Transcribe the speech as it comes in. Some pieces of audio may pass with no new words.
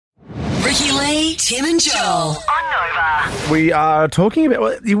Jackie, Tim and Joel on Nova. We are talking about.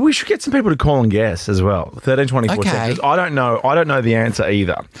 Well, we should get some people to call and guess as well. 1324. Okay. I don't know the answer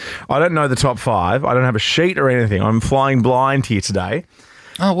either. I don't know the top five. I don't have a sheet or anything. I'm flying blind here today.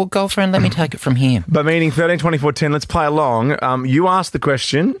 Oh, well, girlfriend, let me take it from here. But meaning 132410. Let's play along. You ask the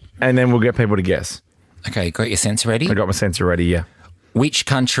question, and then we'll get people to guess. Okay, got your sensor ready? I got my sensor ready. Yeah. Which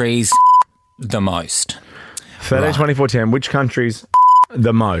countries the most? 132410. Which countries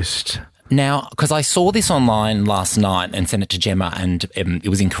the most? Now, because I saw this online last night and sent it to Gemma and it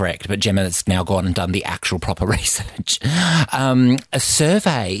was incorrect, but Gemma has now gone and done the actual proper research. A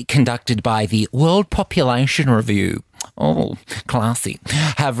survey conducted by the World Population Review, oh, classy,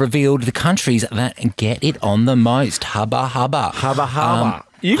 have revealed the countries that get it on the most. Hubba, hubba. Hubba, hubba.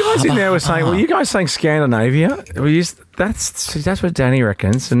 You guys in there were saying, well, you guys saying Scandinavia? That's what Danny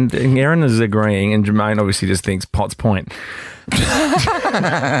reckons, and Erin is agreeing, and Jermaine obviously just thinks Potts Point.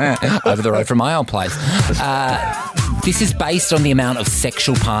 Over the road from my old place. This is based on the amount of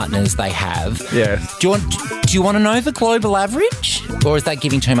sexual partners they have. Yes. Do you want to know the global average, or is that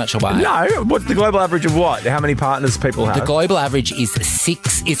giving too much away? No. What's the global average of what? How many partners people have? The global average is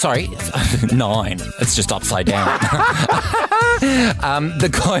 9. It's just upside down. The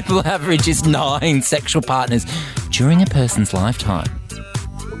global average is 9 sexual partners during a person's lifetime.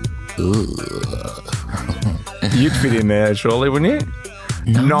 You'd fit in there, surely, wouldn't you?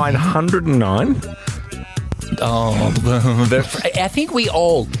 909. Oh, I think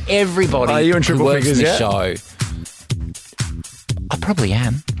everybody Are you in triple who works figures in the yet? show. I probably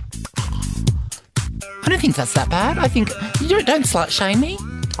am. I don't think that's that bad. I think you don't slut shame me.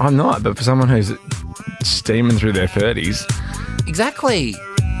 I'm not, but for someone who's steaming through their 30s. Exactly.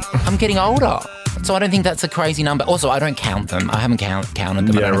 I'm getting older. So I don't think that's a crazy number. Also, I don't count them. I haven't counted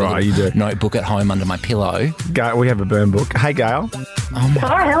them. Yeah, I don't have right, a you do. notebook at home under my pillow. Gail, we have a burn book. Hey, Gail.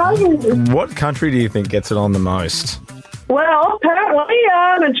 Hi, how are you? What country do you think gets it on the most? Well, apparently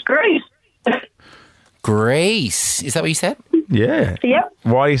it's Greece. Greece. Is that what you said? Yeah. Yep.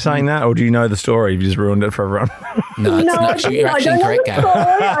 Why are you saying that? Or do you know the story? You've just ruined it for everyone. No, it's not. You're actually incorrect, I Gail.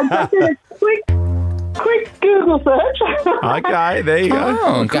 just did a quick Google search. Okay, there you go.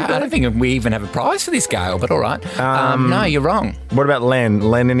 Oh, God, I don't think we even have a prize for this, Gail, but all right. No, you're wrong. What about Len?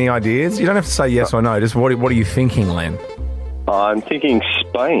 Len, any ideas? You don't have to say yes or no. Just what are you thinking, Len? I'm thinking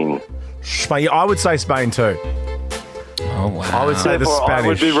Spain. Spain. I would say Spain too. Oh, wow. I would say the Therefore, Spanish. I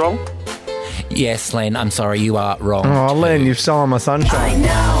would be wrong. Yes, Len, I'm sorry, you are wrong. Oh, Len, you've stolen my sunshine. Do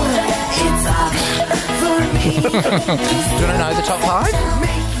you want to know the top 5?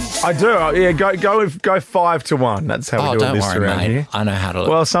 I do. Yeah, go 5-1. That's how we do a Don't list worry, around mate. here. I know how to.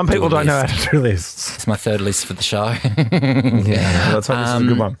 Well, some people do a don't know how list. to do lists. It's my third list for the show. Yeah, let's hope this is a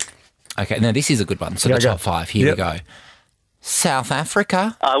good one. Okay, now this is a good one. So Yeah, the go. top 5. Here Yep. we go. South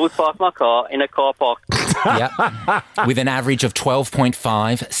Africa. I would park my car in a car park. Yep. With an average of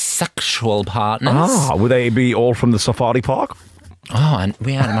 12.5 sexual partners. Ah, would they be all from the safari park? Oh, and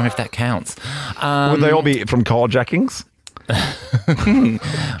we don't know if that counts. Would they all be from carjackings?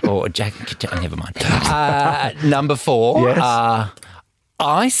 Or never mind. Number 4. Yes.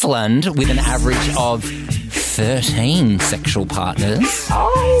 Iceland with an average of 13 sexual partners.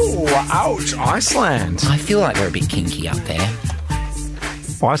 Oh, ouch. Iceland. I feel like they're a bit kinky up there.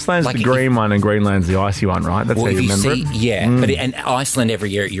 Iceland's Like the if- green one and Greenland's the icy one, right? That's how Well, you if you remember see, it? yeah, and Iceland every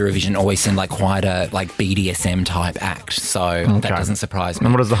year at Eurovision always send like quite a BDSM type act, so that doesn't surprise me.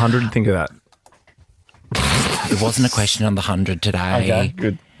 And what does the 100 think of that? There wasn't a question on the 100 today,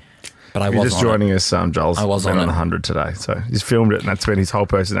 good. but I You're was just on it. joining us, Joel's I was been on on it. the 100 today, so he's filmed it and that's been his whole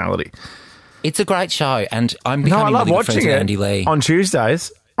personality. It's a great show, and I'm No, I becoming love really good friends watching with it Andy Lee. on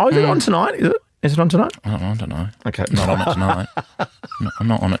Tuesdays. Oh, is it on tonight? Is it? Is it on tonight? I don't know. Okay. Not on it tonight. No, I'm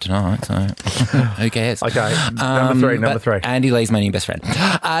not on it tonight, so who cares? Okay. Number but three. Andy Lee's my new best friend.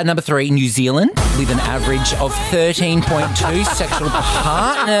 Number 3, New Zealand, with an average of 13.2 sexual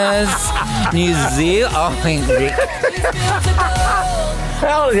partners. New Zealand.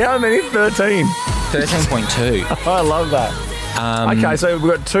 How many? 13. 13.2. I love that. Okay, so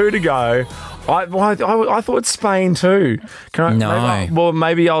we've got 2 to go. I thought Spain too. Can I? No.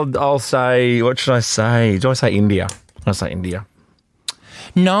 Maybe I'll say. What should I say? Do I say India? I say India.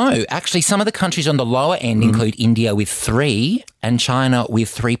 No, actually, some of the countries on the lower end include India with 3 and China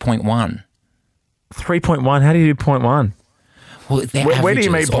with 3.1. 3.1. How do you do 0.1? Well, they're Where do you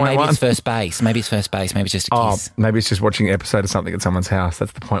averages, meet or maybe 0.1? it's first base. Maybe it's first base. Maybe it's just a Oh, kiss. maybe it's just watching an episode of something at someone's house.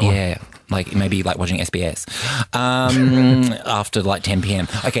 That's the point. Yeah, like maybe like watching SBS after like 10 p.m.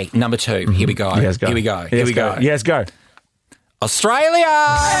 Okay, number 2. Here we go. Yes, go. Here we go. Yes, Here we go. Yes, go. Australia!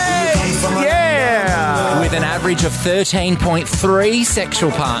 Yeah. With an average of 13.3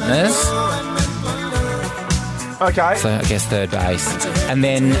 sexual partners. Okay. So I guess third base. And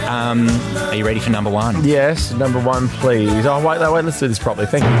then, are you ready for number one? Yes, number one, please. Oh, wait, let's do this properly.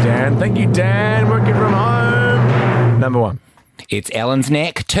 Thank you, Dan. Working from home. Number one. It's Ellen's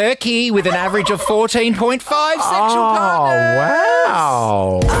Neck Turkey with an average of 14.5 sexual partners.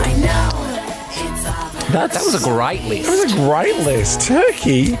 Wow. That was a great list. That was a great list.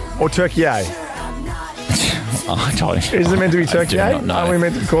 Turkey or Turkey A? I don't know. Is it meant to be Turkey A? not know. Are we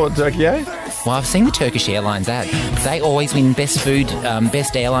meant to call it Turkey A? Well, I've seen the Turkish Airlines ad. They always win best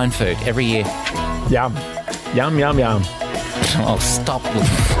airline food every year. Yum. Yum, yum, yum. Oh, stop.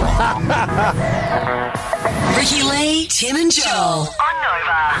 Ricky Lee, Tim and Joel on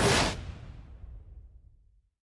Nova.